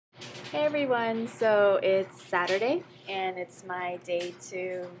Hey everyone, so it's Saturday and it's my day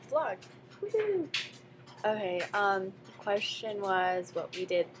to vlog. Woohoo! Okay, the question was what we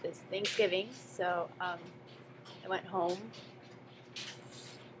did this Thanksgiving. So, I went home.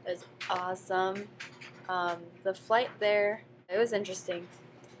 It was awesome. The flight there, it was interesting.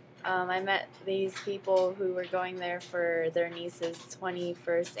 I met these people who were going there for their niece's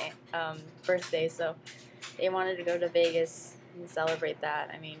 21st birthday, so they wanted to go to Vegas and celebrate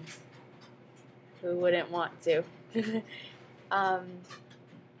that. I mean, who wouldn't want to? um,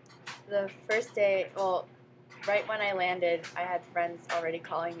 the first day, well, right when I landed, I had friends already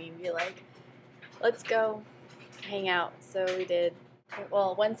calling me and be like, let's go hang out. So we did.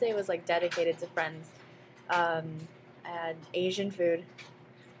 Well, Wednesday was like dedicated to friends. I had Asian food.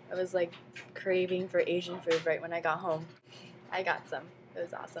 I was like craving for Asian food right when I got home. I got some. It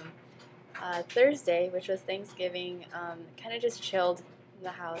was awesome. Thursday, which was Thanksgiving, kind of just chilled in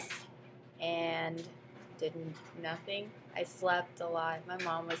the house and did nothing. I slept a lot. My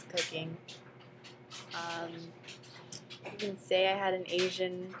mom was cooking. You can say I had an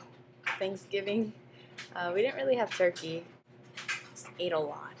Asian Thanksgiving. We didn't really have turkey. Just ate a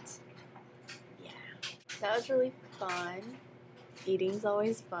lot. Yeah, that was really fun. Eating's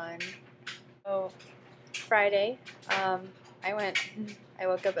always fun. So Friday, I went. I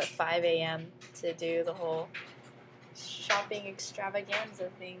woke up at 5 a.m. to do the whole shopping extravaganza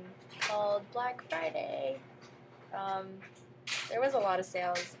thing called Black Friday. Um, there was a lot of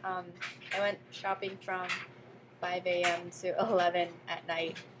sales. I went shopping from 5 a.m. to 11 at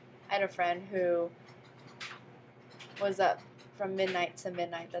night. I had a friend who was up from midnight to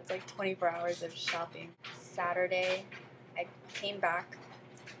midnight. That's like 24 hours of shopping. Saturday, I came back.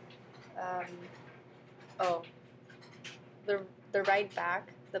 Oh, the ride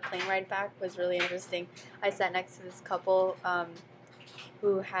back, the plane ride back was really interesting. I sat next to this couple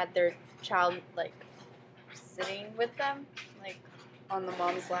who had their child like sitting with them, like on the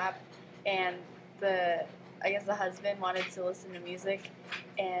mom's lap, and I guess the husband wanted to listen to music,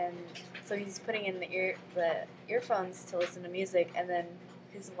 and so he's putting in the earphones to listen to music, and then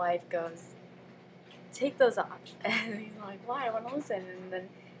his wife goes, "Take those off," and he's like, "Why? I want to listen." And then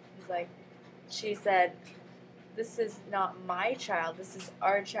he's like, she said, "This is not my child. This is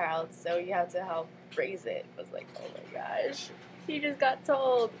our child. So you have to help raise it." I was like, "Oh my gosh, he just got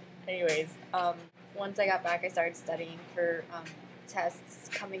told." Anyways, once I got back, I started studying for tests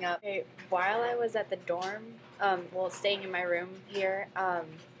coming up. Okay, while I was at the dorm, staying in my room here,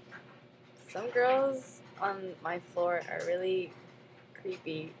 some girls on my floor are really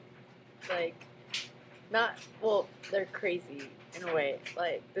creepy. Like, not, well, they're crazy in a way.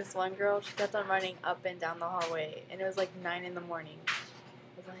 Like, this one girl, she kept on running up and down the hallway, and it was like 9 in the morning.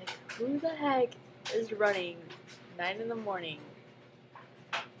 I was like, who the heck is running 9 in the morning?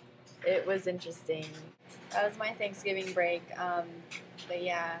 It was interesting. That was my Thanksgiving break. But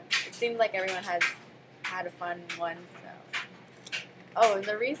yeah, it seemed like everyone has had a fun one. So. Oh, and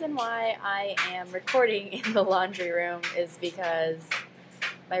the reason why I am recording in the laundry room is because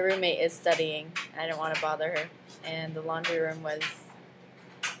my roommate is studying. I didn't want to bother her, and the laundry room was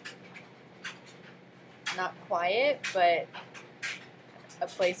not quiet, but a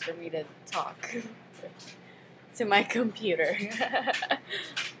place for me to talk to my computer.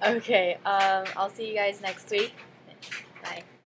 Okay, I'll see you guys next week.